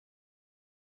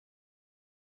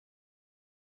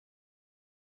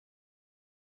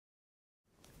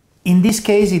In this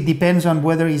case, it depends on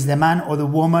whether it's the man or the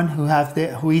woman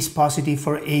who is positive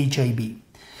for HIV.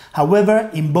 However,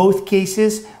 in both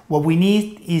cases, what we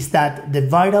need is that the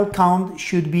viral count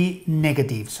should be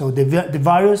negative. So the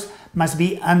virus must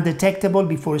be undetectable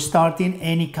before starting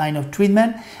any kind of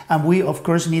treatment. And we, of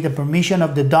course, need the permission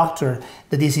of the doctor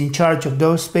that is in charge of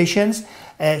those patients,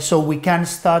 so we can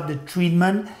start the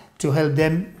treatment to help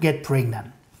them get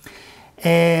pregnant.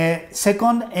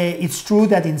 Second, it's true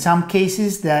that in some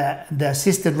cases the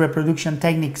assisted reproduction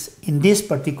techniques in this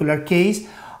particular case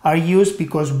are used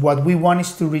because what we want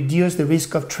is to reduce the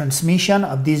risk of transmission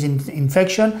of this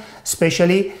infection,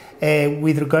 especially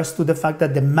with regards to the fact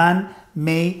that the man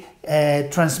may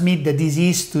transmit the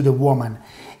disease to the woman.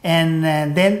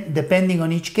 And then, depending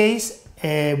on each case,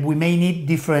 we may need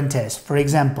different tests. For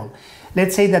example,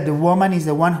 let's say that the woman is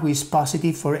the one who is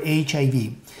positive for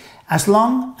HIV. As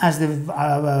long as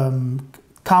the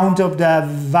count of the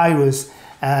virus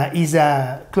is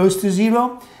close to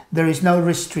zero, there is no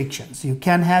restrictions. You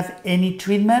can have any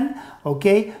treatment,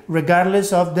 okay,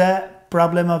 regardless of the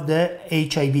problem of the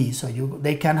HIV. So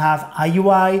they can have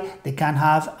IUI, they can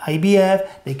have IVF,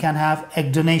 they can have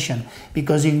egg donation.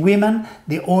 Because in women,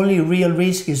 the only real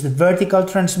risk is the vertical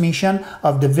transmission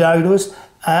of the virus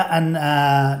and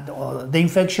the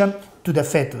infection to the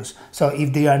fetus. So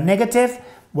if they are negative,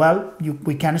 well,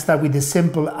 we can start with the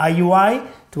simple IUI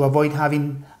to avoid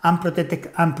having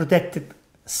unprotected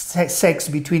sex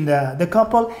between the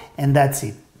couple, and that's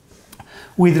it.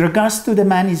 With regards to the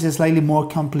man, it's slightly more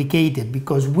complicated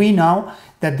because we know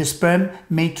that the sperm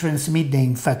may transmit the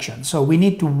infection. So we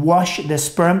need to wash the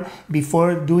sperm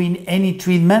before doing any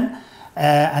treatment,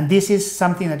 and this is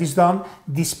something that is done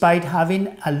despite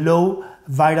having a low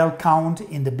viral count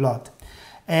in the blood.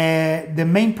 The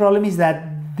main problem is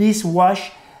that this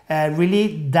wash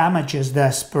really damages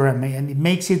the sperm and it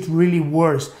makes it really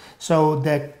worse. So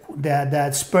the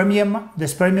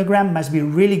spermiogram must be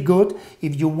really good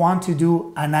if you want to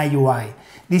do an IUI.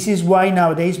 This is why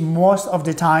nowadays most of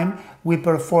the time we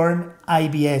perform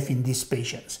IVF in these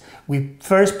patients. We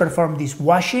first perform this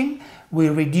washing, we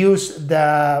reduce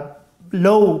the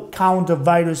low count of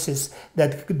viruses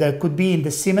that could be in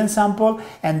the semen sample,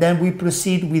 and then we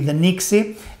proceed with the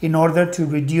NICSI in order to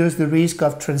reduce the risk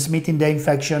of transmitting the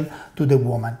infection to the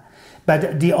woman.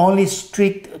 But the only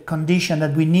strict condition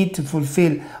that we need to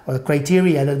fulfill, or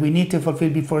criteria that we need to fulfill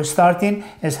before starting,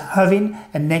 is having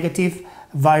a negative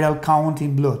viral count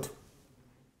in blood.